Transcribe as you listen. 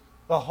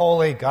The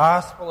Holy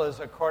Gospel is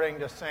according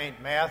to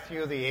St.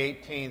 Matthew, the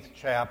 18th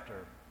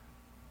chapter.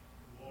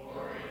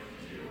 Glory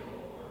to you,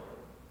 Lord.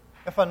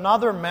 If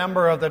another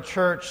member of the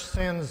church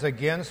sins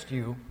against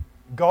you,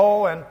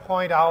 go and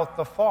point out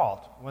the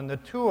fault when the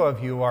two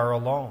of you are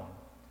alone.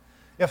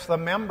 If the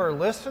member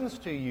listens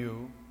to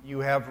you, you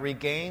have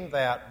regained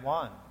that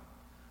one.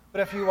 But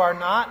if you are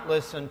not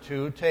listened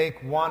to,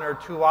 take one or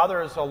two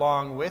others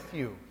along with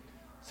you,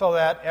 so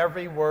that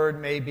every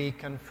word may be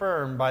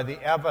confirmed by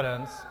the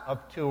evidence of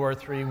two or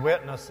three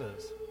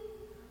witnesses.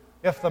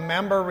 If the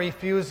member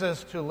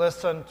refuses to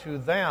listen to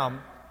them,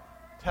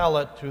 tell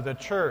it to the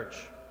church.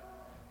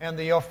 And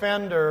the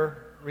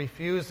offender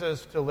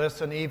refuses to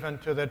listen even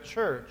to the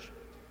church,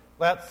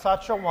 let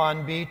such a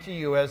one be to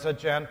you as a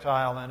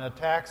Gentile and a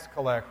tax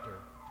collector.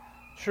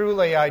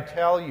 Truly I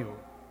tell you,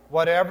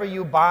 whatever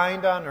you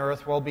bind on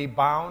earth will be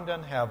bound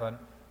in heaven,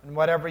 and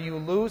whatever you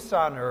loose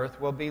on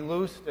earth will be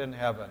loosed in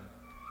heaven.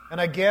 And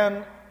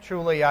again,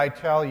 truly I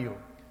tell you,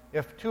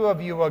 if two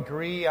of you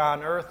agree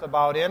on earth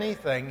about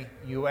anything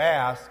you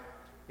ask,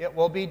 it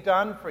will be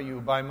done for you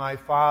by my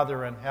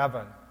Father in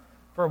heaven.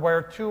 For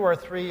where two or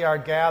three are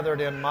gathered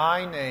in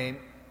my name,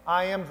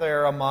 I am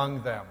there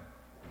among them.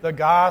 The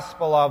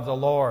Gospel of the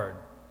Lord.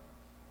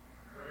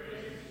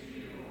 Praise to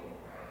you, O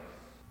Christ.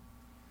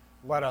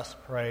 Let us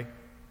pray.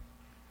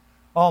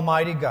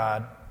 Almighty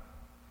God,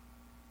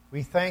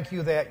 we thank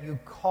you that you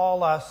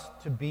call us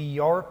to be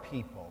your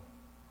people,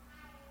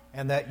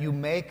 and that you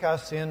make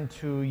us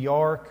into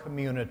your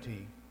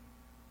community,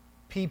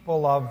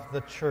 people of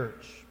the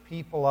church,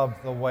 people of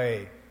the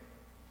way,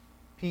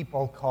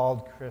 people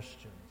called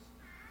Christians.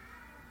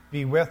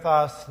 Be with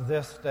us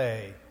this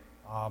day.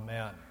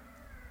 Amen.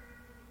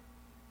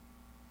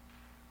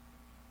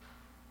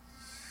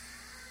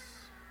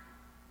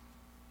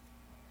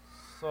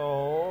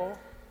 So,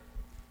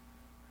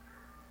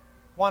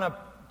 want to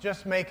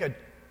just make a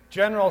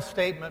general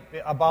statement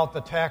about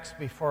the text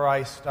before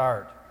I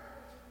start.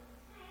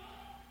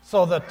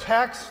 So the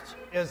text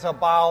is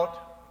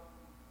about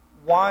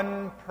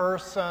one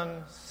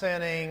person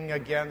sinning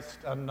against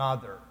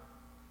another.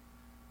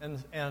 And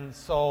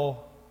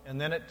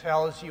then it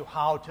tells you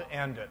how to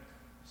end it.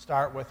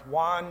 Start with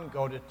one,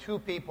 go to two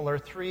people or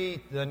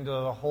three, then to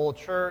the whole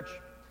church,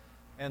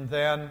 and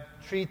then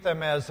treat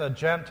them as a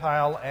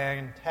Gentile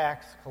and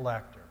tax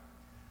collector.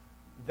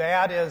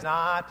 That is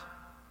not,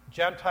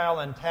 Gentile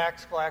and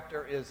tax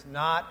collector is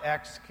not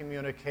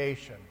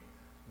excommunication.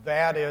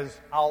 That is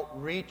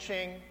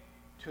outreaching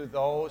to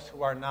those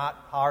who are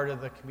not part of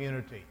the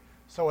community.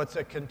 So it's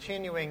a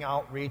continuing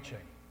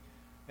outreaching.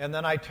 And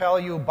then I tell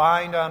you,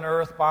 bind on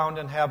earth, bound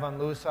in heaven,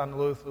 loose on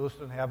earth, loose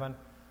in heaven.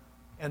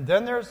 And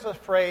then there's a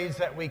phrase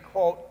that we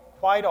quote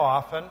quite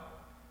often,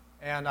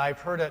 and I've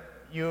heard it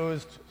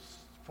used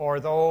for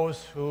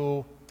those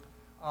who,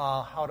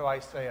 how do I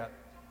say it?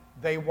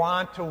 They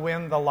want to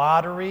win the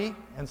lottery,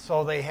 and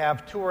so they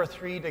have two or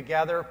three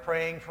together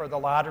praying for the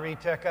lottery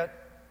ticket.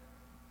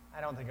 I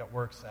don't think it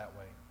works that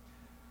way.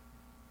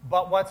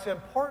 But what's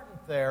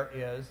important there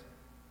is,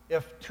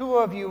 if two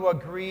of you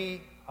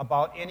agree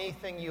about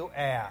anything you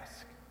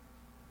ask,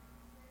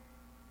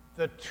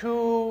 the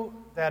two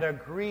that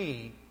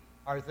agree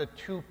are the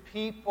two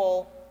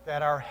people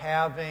that are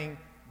having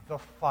the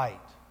fight.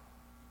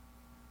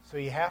 So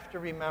you have to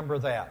remember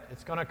that.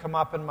 It's going to come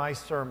up in my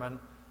sermon,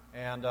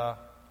 and I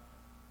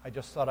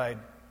just thought I'd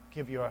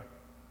give you a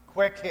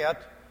quick hit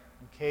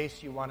in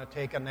case you want to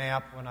take a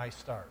nap when I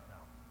start.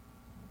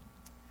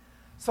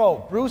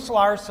 So, Bruce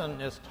Larson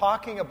is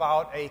talking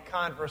about a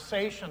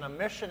conversation a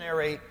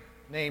missionary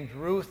named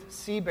Ruth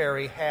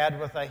Seabury had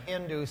with a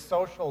Hindu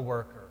social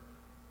worker.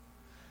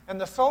 And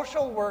the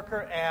social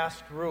worker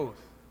asked Ruth,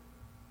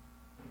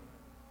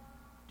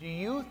 "Do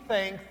you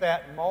think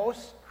that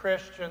most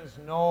Christians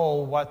know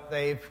what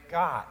they've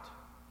got?"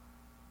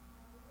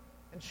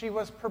 And she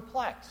was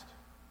perplexed.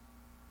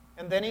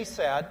 And then he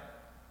said,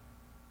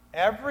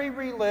 "Every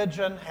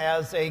religion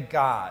has a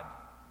God.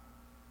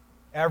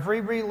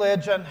 Every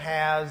religion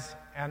has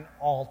an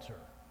altar.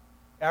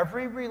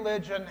 Every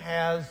religion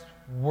has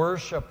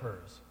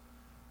worshipers.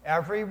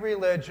 Every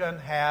religion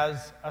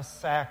has a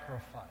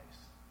sacrifice.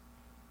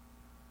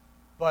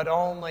 But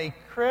only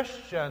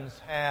Christians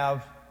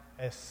have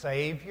a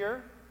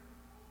Savior,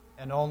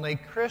 and only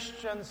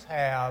Christians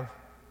have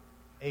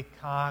a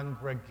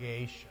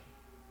congregation."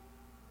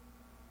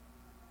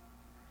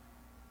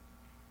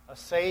 A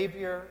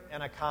Savior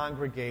and a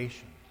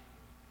congregation.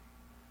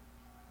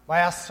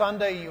 Last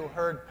Sunday, you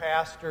heard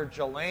Pastor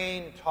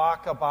Jelaine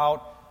talk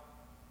about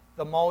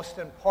the most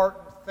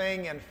important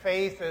thing in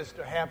faith is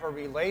to have a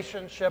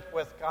relationship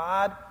with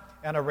God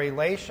and a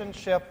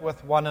relationship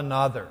with one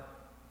another.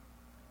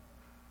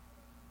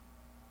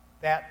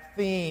 That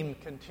theme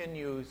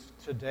continues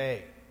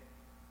today.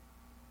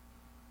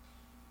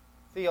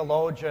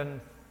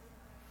 Theologian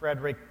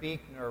Frederick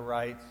Buechner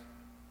writes,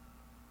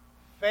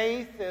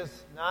 "Faith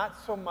is not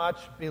so much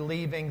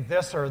believing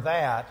this or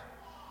that,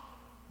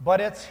 but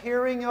it's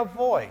hearing a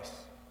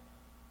voice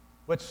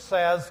which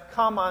says,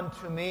 'Come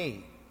unto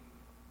me.'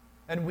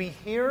 And we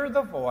hear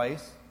the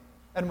voice,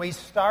 and we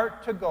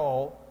start to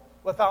go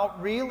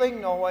without really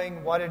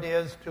knowing what it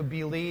is to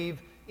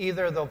believe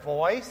either the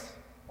voice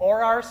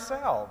or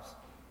ourselves.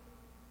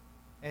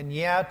 And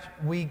yet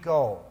we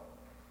go.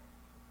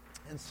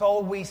 And so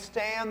we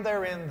stand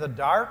there in the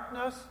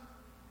darkness,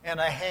 and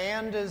a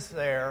hand is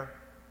there,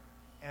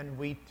 and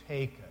we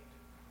take it.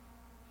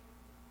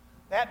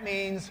 That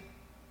means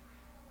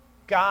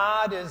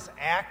God is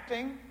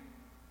acting,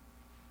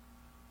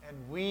 and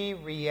we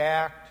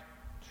react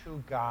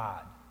to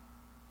God.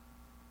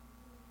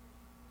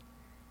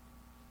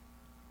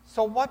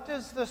 So what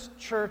does this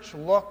church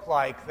look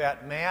like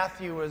that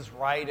Matthew is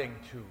writing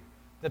to?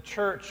 The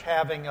church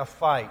having a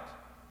fight.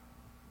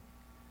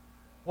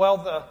 Well,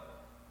 the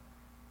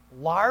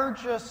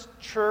largest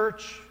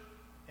church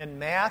in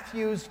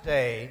Matthew's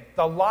day,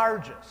 the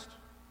largest,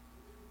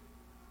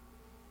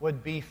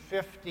 would be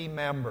 50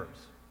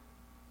 members.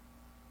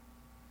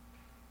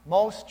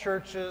 Most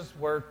churches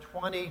were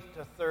 20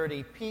 to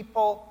 30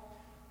 people.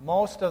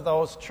 Most of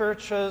those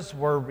churches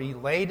were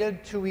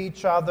related to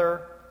each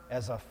other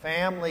as a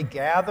family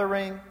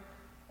gathering,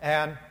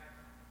 and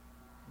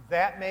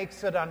that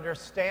makes it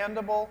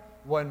understandable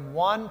when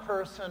one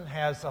person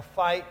has a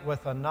fight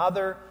with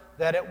another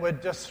that it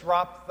would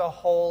disrupt the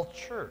whole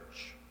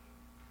church.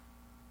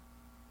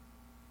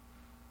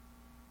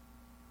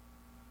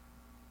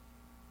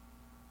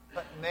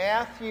 But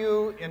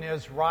Matthew, in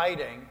his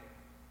writing,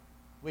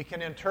 we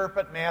can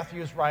interpret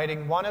Matthew's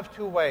writing one of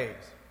two ways.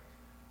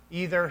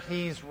 Either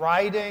he's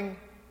writing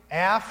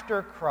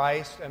after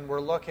Christ and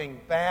we're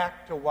looking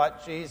back to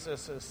what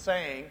Jesus is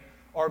saying,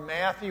 or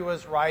Matthew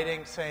is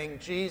writing saying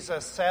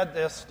Jesus said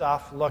this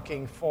stuff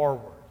looking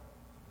forward.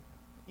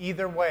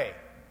 Either way,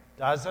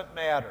 doesn't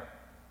matter.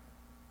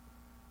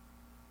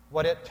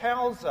 What it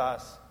tells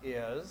us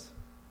is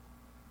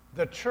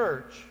the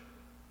church,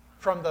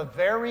 from the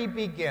very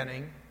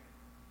beginning,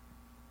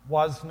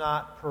 was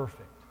not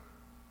perfect.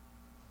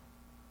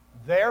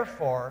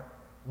 Therefore,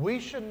 we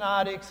should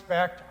not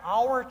expect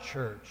our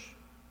church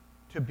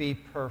to be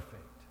perfect.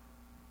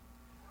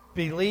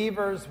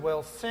 Believers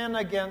will sin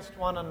against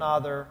one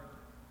another,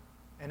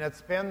 and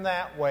it's been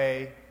that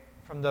way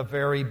from the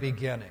very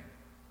beginning.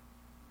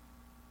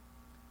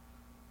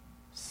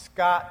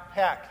 Scott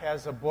Peck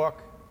has a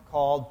book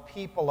called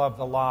People of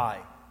the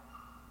Lie.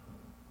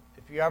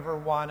 If you ever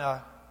want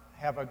to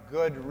have a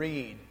good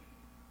read,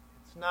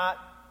 it's not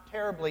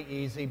terribly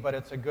easy, but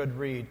it's a good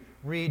read.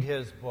 Read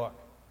his book,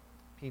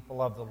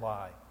 People of the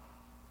Lie.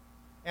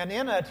 And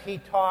in it, he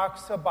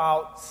talks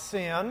about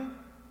sin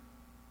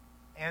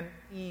and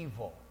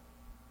evil.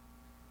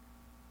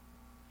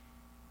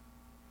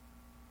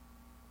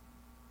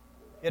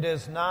 It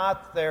is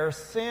not their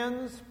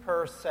sins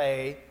per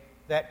se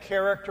that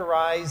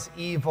characterize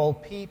evil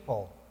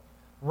people.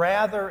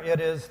 Rather, it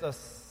is the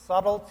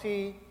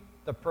subtlety,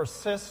 the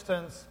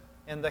persistence,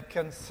 and the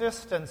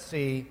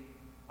consistency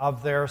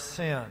of their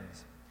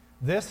sins.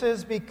 This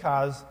is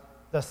because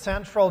the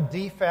central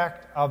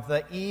defect of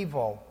the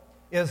evil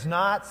is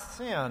not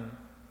sin,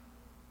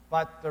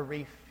 but the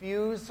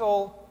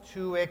refusal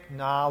to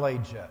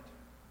acknowledge it.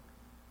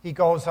 He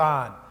goes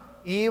on,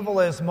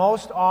 evil is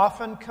most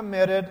often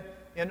committed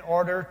in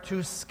order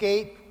to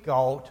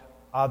scapegoat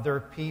other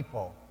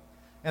people.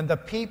 And the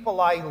people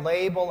I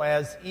label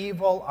as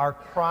evil are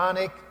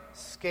chronic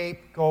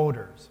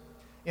scapegoaters.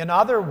 In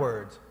other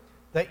words,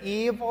 the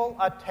evil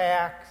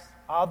attacks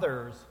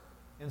others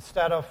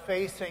instead of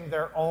facing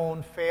their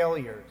own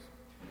failures.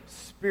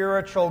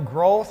 Spiritual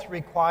growth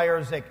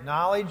requires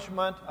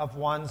acknowledgement of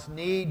one's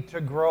need to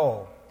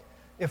grow.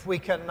 If we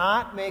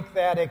cannot make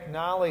that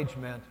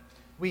acknowledgement,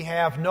 we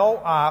have no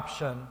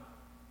option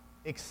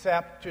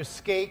except to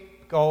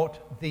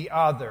scapegoat the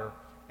other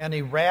and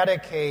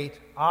eradicate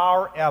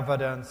our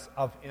evidence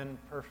of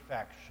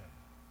imperfection.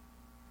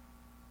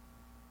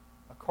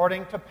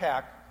 According to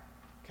Peck,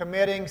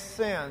 committing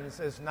sins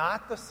is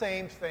not the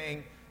same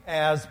thing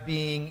as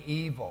being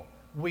evil.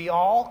 We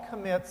all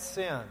commit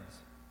sins,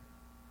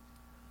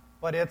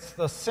 but it's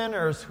the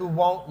sinners who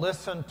won't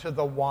listen to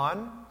the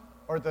one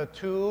or the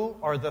two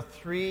or the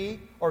three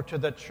or to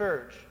the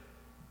church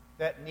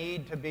that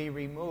need to be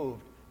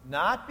removed,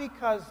 not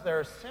because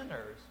they're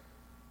sinners,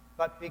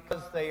 but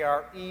because they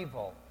are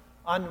evil,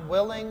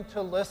 unwilling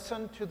to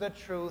listen to the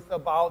truth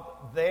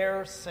about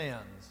their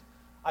sins,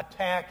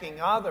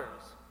 attacking others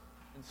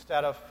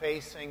instead of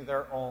facing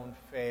their own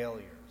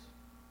failures.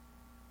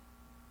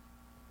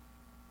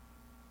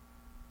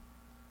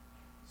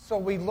 So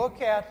we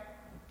look at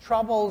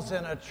troubles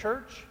in a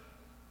church,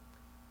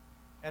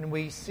 and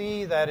we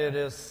see that it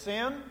is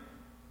sin,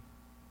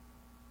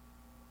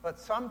 but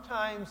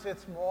sometimes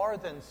it's more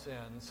than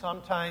sin.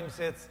 Sometimes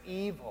it's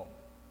evil.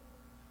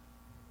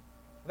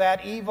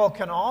 That evil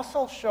can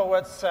also show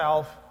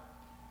itself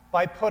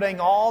by putting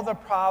all the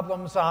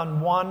problems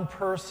on one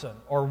person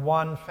or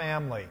one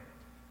family.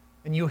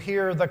 And you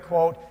hear the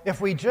quote, if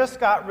we just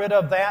got rid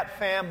of that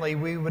family,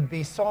 we would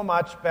be so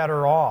much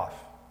better off.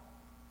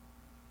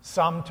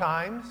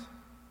 Sometimes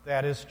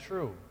that is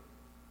true.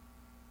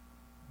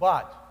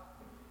 But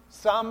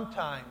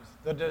Sometimes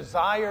the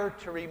desire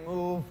to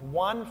remove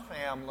one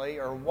family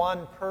or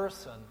one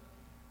person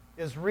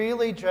is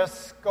really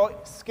just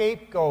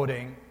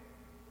scapegoating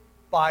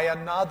by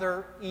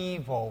another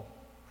evil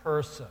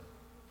person.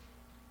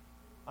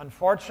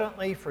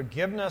 Unfortunately,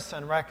 forgiveness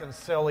and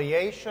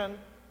reconciliation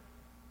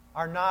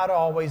are not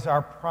always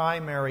our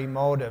primary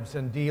motives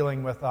in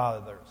dealing with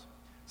others.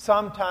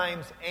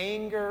 Sometimes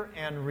anger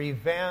and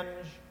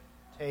revenge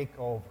take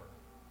over.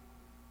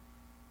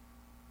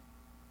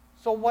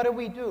 So what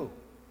do?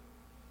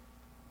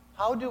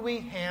 How do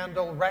we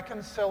handle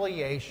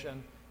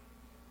reconciliation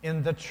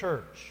in the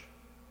church?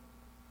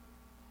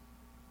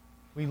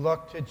 We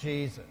look to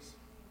Jesus.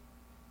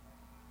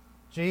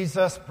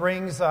 Jesus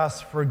brings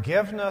us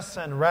forgiveness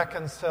and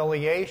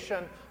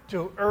reconciliation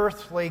to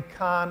earthly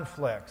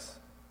conflicts,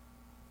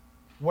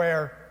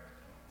 where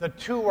the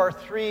two or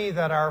three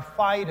that are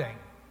fighting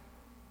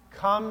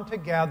come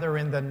together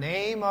in the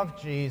name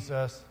of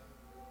Jesus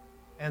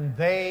and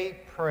they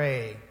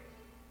pray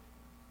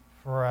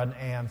for an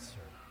answer.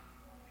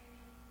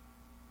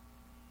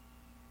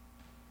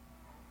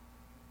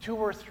 Two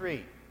or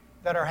three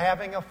that are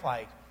having a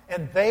fight,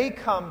 and they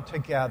come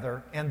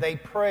together and they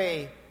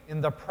pray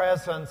in the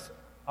presence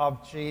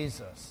of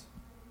Jesus.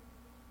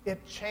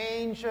 It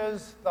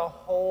changes the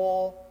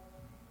whole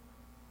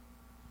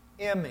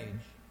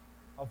image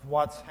of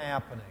what's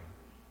happening.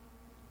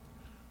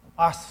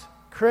 Us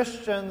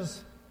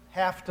Christians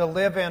have to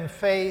live in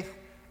faith,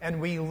 and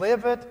we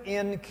live it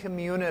in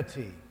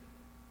community.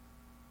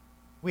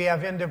 We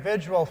have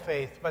individual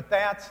faith, but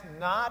that's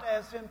not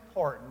as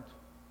important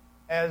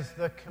as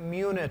the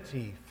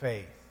community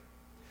faith.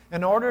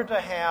 In order to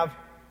have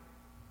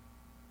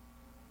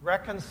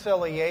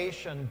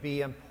reconciliation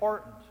be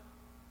important,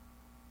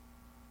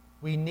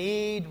 we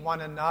need one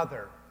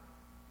another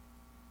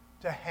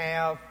to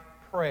have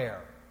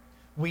prayer.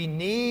 We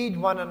need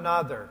one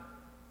another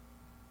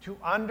to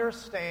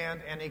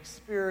understand and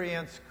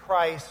experience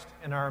Christ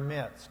in our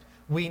midst.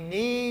 We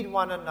need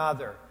one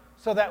another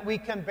so that we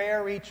can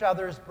bear each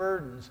other's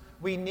burdens.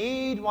 We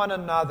need one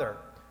another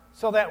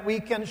so that we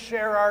can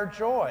share our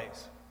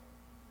joys.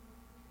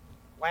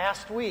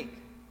 Last week,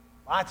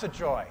 lots of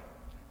joy.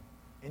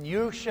 And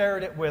you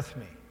shared it with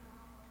me.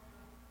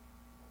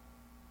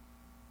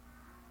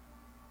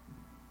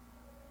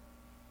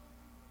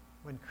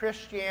 When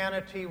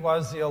Christianity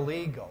was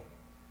illegal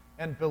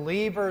and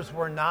believers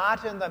were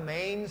not in the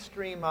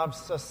mainstream of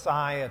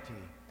society,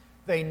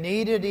 they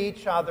needed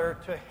each other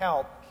to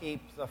help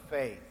keep the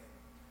faith.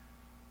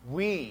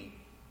 We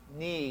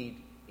need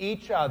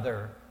each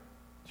other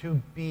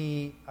to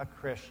be a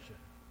Christian.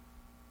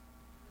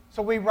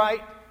 So we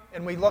write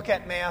and we look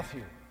at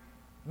Matthew.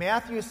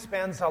 Matthew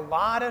spends a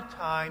lot of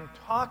time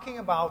talking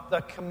about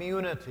the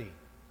community,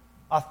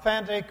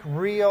 authentic,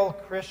 real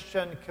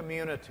Christian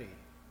community.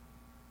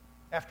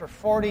 After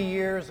 40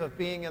 years of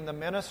being in the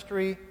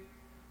ministry,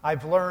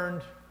 I've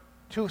learned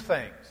two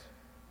things.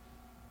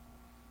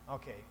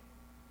 Okay,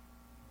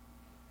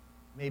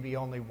 maybe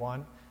only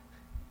one.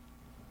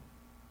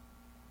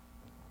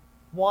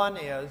 One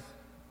is,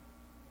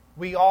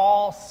 we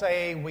all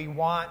say we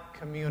want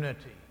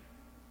community.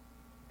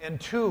 And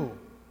two,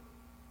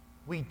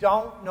 we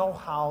don't know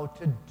how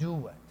to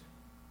do it.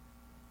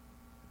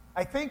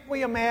 I think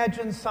we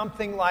imagine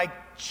something like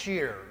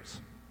Cheers,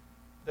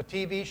 the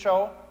TV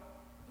show,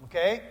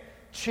 okay?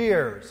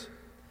 Cheers,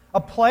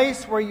 a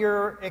place where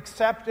you're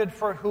accepted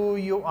for who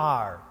you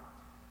are,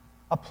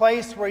 a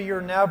place where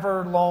you're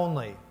never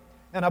lonely,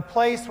 and a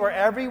place where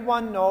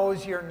everyone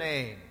knows your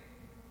name,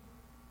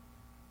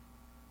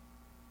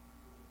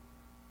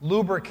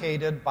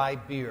 lubricated by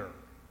beer,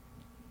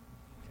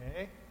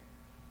 okay?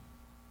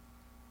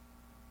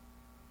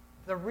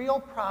 The real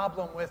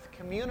problem with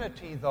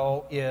community,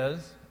 though,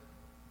 is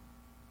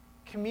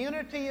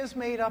community is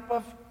made up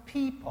of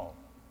people.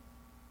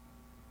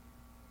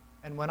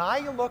 And when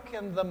I look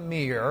in the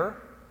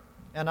mirror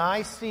and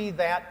I see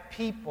that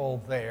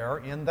people there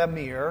in the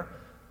mirror,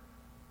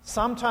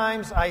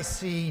 sometimes I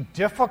see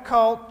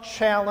difficult,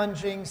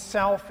 challenging,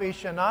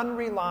 selfish, and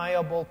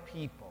unreliable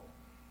people.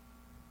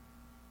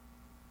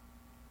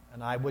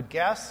 And I would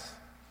guess,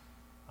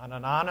 on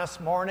an honest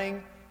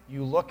morning,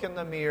 you look in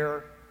the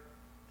mirror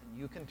and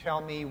you can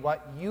tell me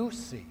what you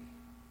see.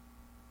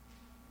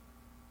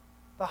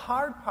 The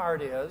hard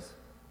part is,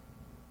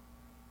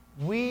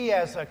 we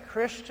as a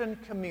Christian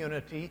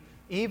community,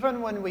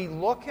 even when we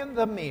look in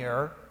the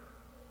mirror,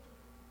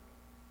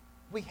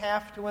 we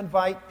have to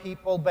invite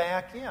people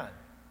back in.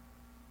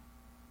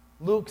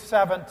 Luke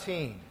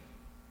 17.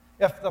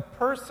 If the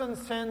person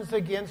sins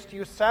against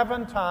you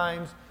 7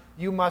 times,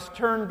 you must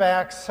turn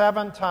back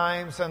 7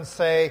 times and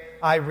say,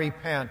 I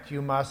repent.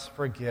 You must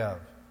forgive.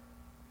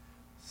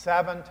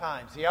 7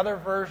 times. The other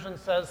version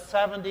says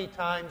 70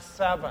 times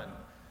 7.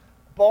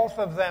 Both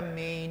of them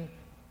mean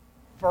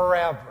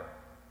forever.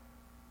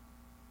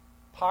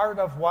 Part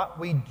of what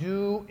we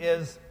do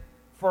is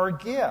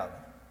forgive.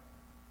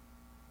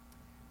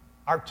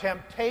 Our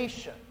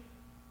temptation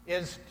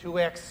is to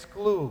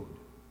exclude.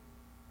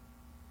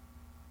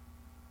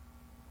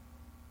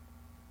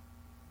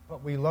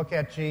 but we look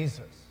at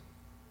Jesus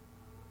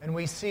and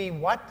we see,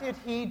 what did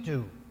he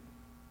do?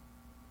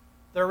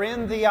 They're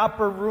in the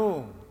upper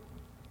room.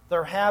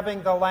 They're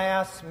having the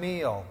last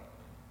meal.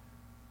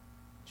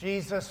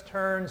 Jesus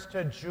turns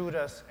to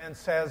Judas and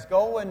says,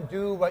 "Go and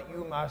do what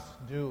you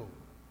must do."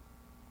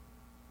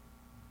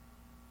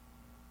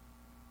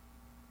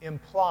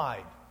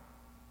 Implied,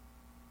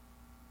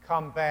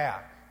 come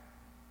back.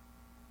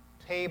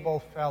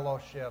 Table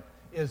fellowship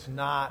is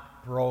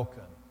not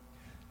broken.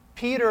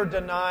 Peter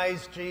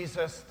denies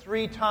Jesus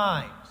 3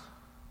 times,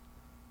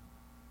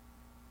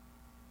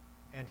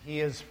 and he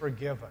is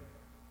forgiven.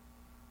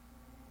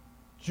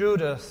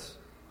 Judas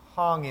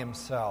hung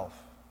himself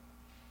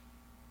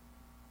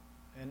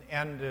and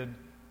ended,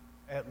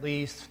 at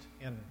least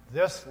in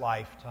this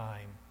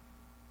lifetime,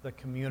 the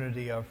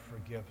community of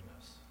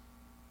forgiveness.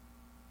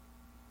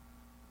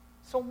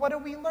 So what do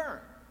we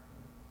learn?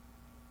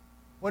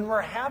 When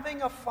we're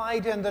having a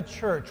fight in the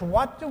church,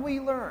 what do we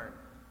learn?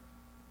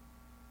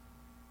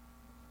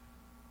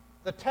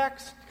 The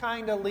text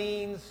kind of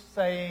leans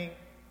saying,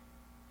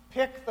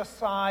 pick the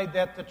side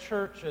that the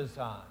church is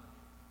on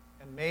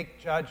and make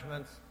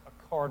judgments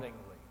accordingly.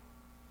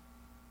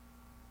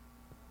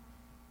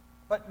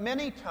 But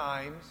many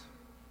times,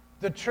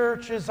 the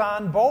church is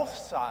on both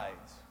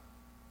sides,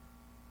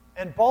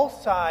 and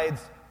both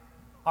sides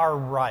are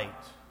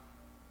right.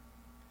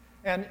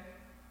 And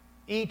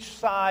each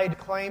side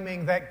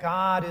claiming that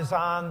God is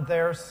on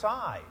their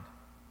side.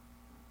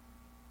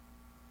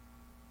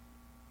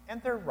 And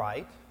they're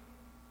right.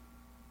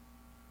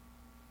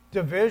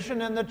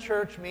 Division in the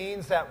church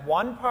means that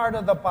one part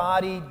of the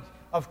body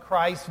of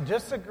Christ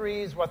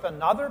disagrees with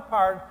another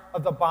part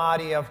of the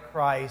body of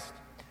Christ,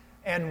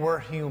 and we're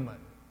human.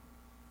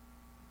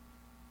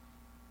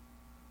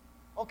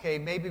 Okay,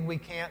 maybe we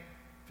can't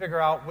figure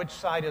out which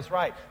side is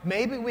right.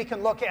 Maybe we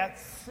can look at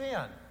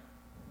sin.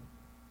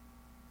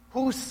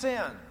 Who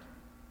sinned?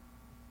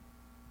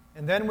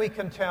 And then we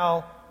can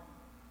tell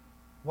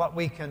what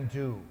we can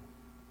do.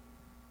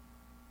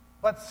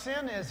 But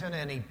sin isn't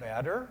any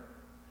better.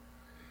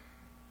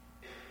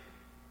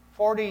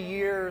 40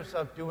 years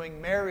of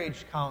doing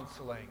marriage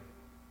counseling.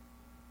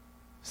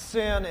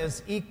 Sin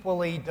is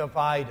equally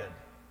divided.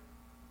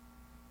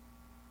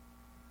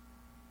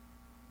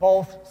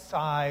 Both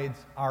sides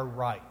are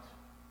right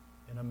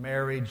in a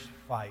marriage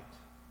fight.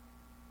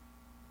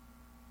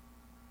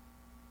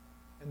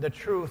 And the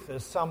truth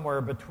is somewhere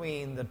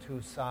between the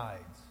two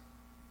sides.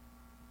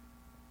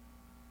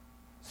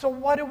 So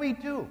what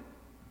do?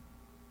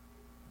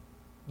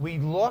 We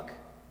look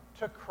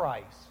to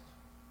Christ.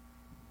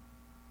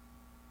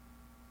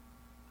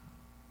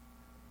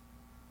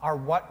 Are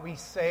what we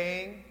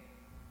saying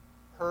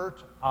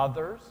hurt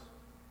others?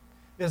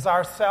 Is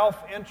our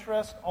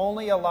self-interest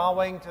only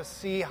allowing to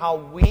see how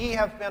we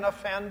have been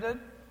offended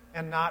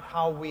and not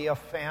how we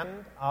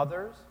offend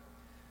others?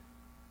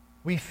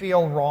 We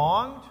feel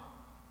wronged,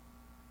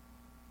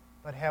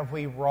 but have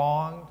we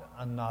wronged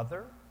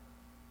another?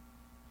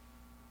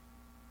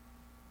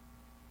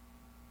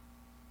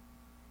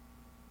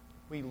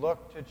 We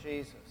look to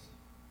Jesus.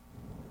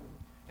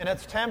 And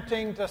it's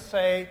tempting to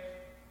say,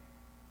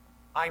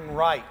 I'm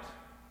right,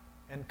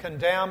 and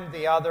condemn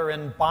the other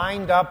and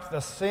bind up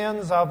the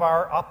sins of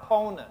our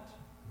opponent.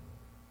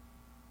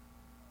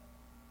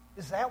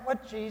 Is that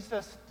what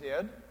Jesus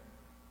did?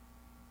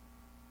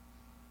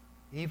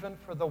 Even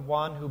for the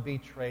one who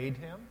betrayed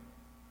him?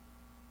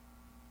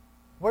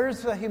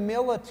 Where's the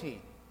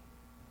humility?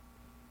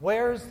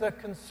 Where's the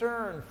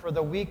concern for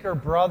the weaker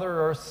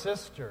brother or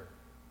sister?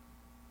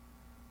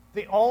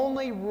 The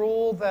only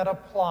rule that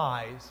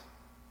applies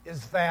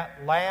is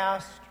that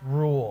last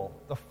rule,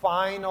 the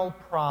final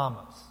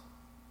promise.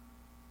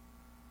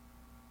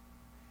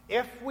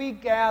 If we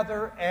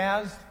gather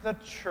as the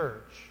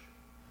church,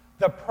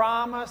 the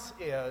promise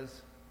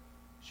is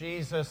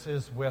Jesus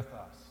is with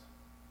us.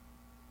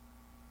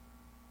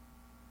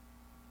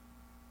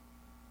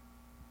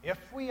 If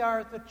we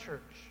are the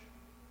church,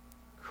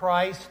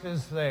 Christ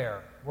is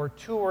there, where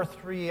 2 or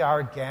 3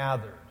 are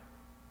gathered.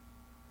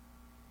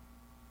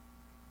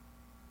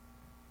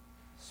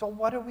 So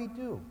what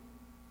do?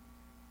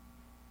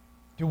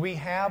 Do we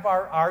have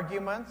our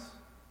arguments?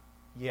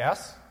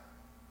 Yes,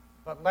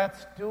 but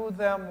let's do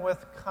them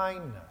with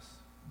kindness.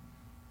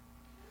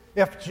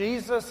 If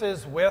Jesus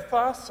is with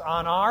us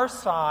on our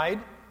side,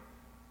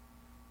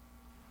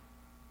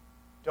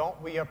 don't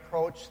we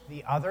approach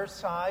the other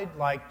side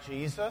like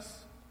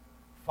Jesus?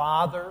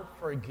 Father,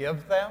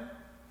 forgive them,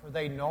 for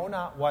they know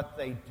not what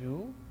they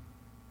do.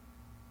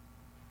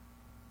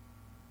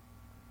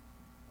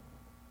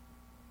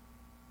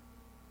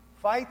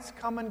 Fights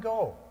come and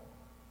go.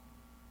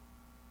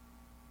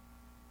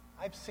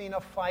 I've seen a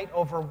fight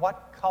over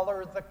what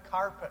color the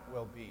carpet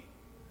will be.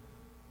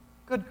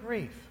 Good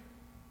grief.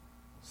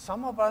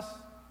 Some of us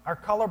are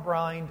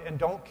colorblind and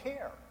don't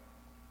care.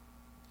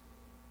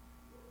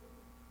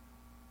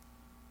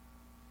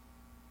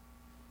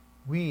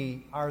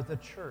 We are the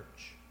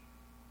church,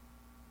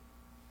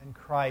 and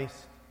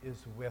Christ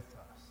is with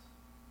us,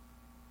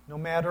 no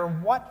matter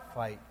what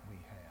fight we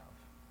have.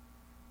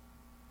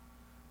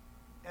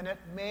 and it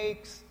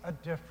makes a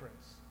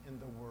difference in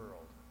the world.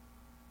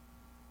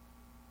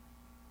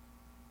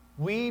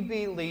 We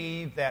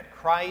believe that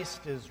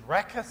Christ is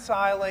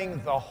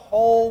reconciling the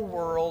whole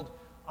world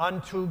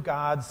unto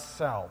God's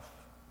self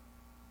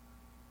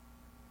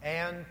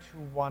and to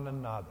one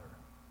another.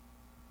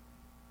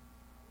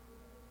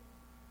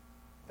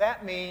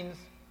 That means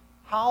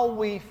how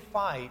we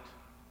fight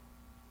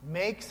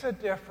makes a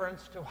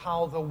difference to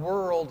how the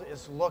world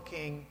is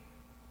looking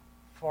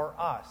for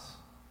us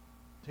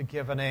to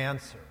give an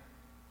answer.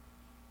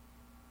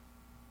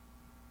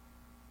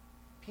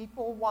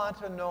 People want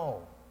to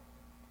know.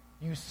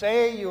 You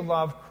say you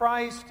love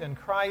Christ and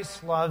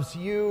Christ loves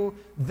you,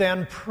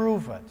 then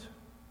prove it.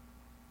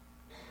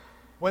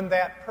 When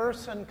that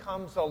person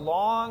comes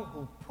along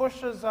who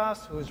pushes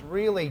us, who's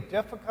really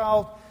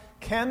difficult,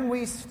 can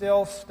we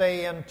still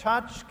stay in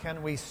touch?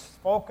 Can we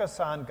focus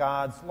on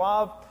God's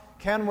love?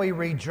 Can we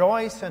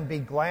rejoice and be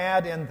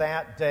glad in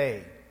that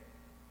day?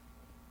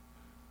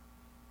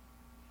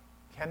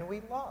 Can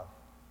we love?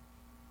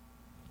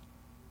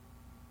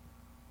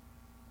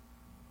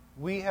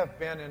 We have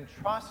been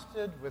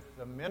entrusted with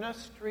the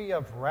ministry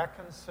of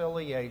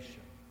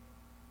reconciliation.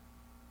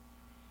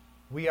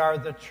 We are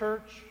the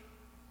church,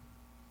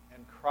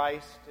 and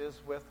Christ is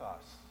with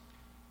us.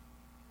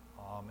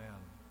 Amen.